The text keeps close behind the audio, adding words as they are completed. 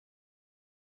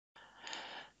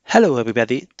Hello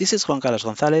everybody, this is Juan Carlos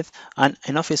Gonzalez and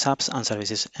an Office Apps and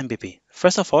Services MVP.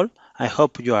 First of all, I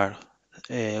hope you are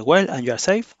well and you are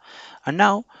safe. And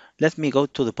now, let me go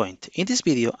to the point. In this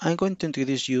video, I'm going to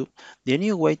introduce you the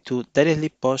new way to directly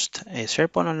post a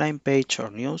SharePoint online page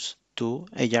or news to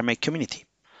a Yammer community.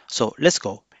 So let's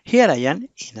go. Here I am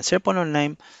in a SharePoint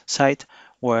online site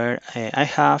where I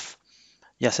have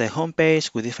just a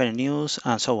homepage with different news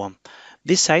and so on.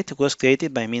 This site was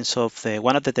created by means of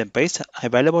one of the templates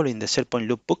available in the SharePoint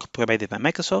lookbook provided by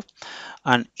Microsoft.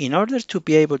 And in order to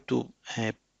be able to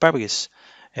publish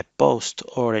a post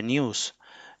or a news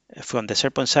from the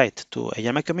SharePoint site to a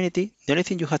Yammer community, the only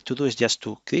thing you have to do is just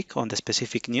to click on the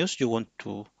specific news you want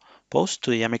to post to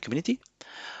the Yammer community,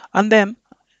 and then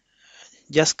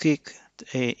just click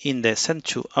in the send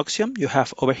to option you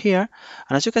have over here.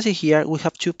 And as you can see here, we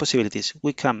have two possibilities.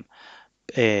 We can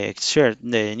share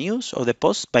the news or the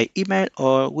post by email,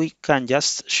 or we can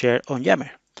just share on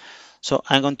Yammer. So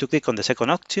I'm going to click on the second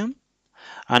option,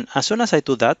 and as soon as I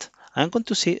do that, I'm going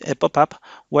to see a pop-up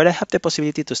where I have the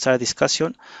possibility to start a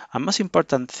discussion, and most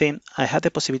important thing, I have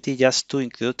the possibility just to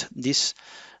include this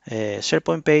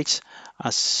SharePoint page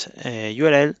as a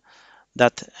URL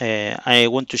that I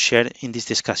want to share in this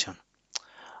discussion.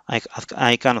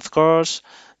 I can of course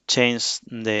change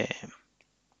the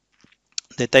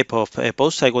type of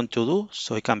post I want to do.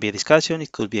 So it can be a discussion,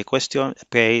 it could be a question, a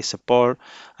praise, a poll.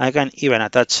 I can even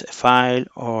attach a file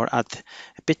or add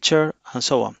a picture and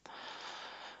so on.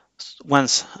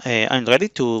 Once I'm ready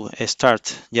to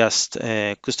start just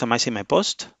customizing my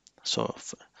post. So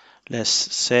let's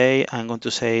say I'm going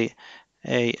to say,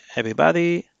 hey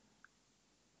everybody,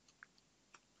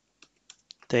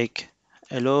 take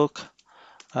a look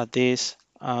at this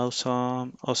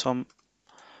awesome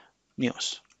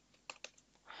news.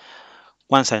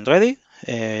 Once I'm ready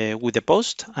with the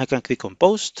post, I can click on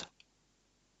post.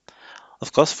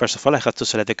 Of course, first of all, I have to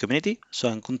select the community. So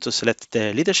I'm going to select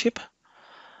the leadership.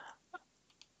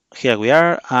 Here we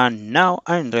are. And now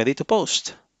I'm ready to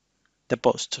post the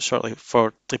post. Sorry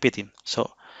for repeating.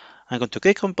 So I'm going to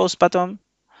click on post button.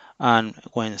 And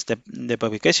once the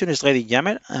publication is ready in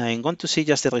Yammer, I'm going to see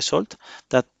just the result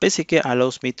that basically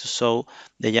allows me to show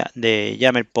the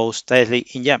Yammer post directly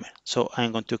in Yammer. So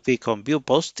I'm going to click on view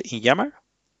post in Yammer.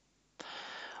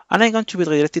 And I'm going to be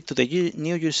redirected to the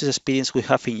new user experience we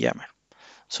have in Yammer.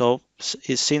 So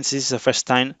since this is the first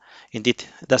time, indeed,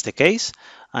 that's the case.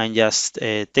 I'm just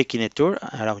taking a tour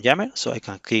around Yammer, so I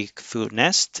can click through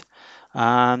Next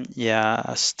and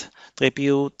just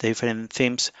review the different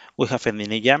themes we have in the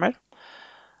new Yammer.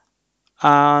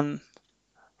 And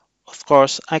of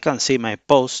course, I can see my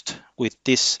post with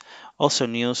this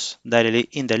awesome news directly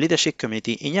in the leadership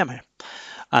community in Yammer.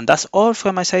 And that's all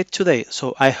from my side today.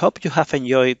 So I hope you have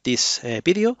enjoyed this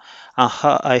video, and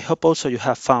I hope also you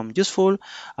have found useful.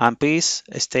 And please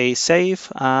stay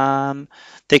safe and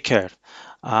take care.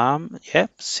 Yeah,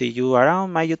 see you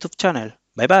around my YouTube channel.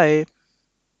 Bye bye.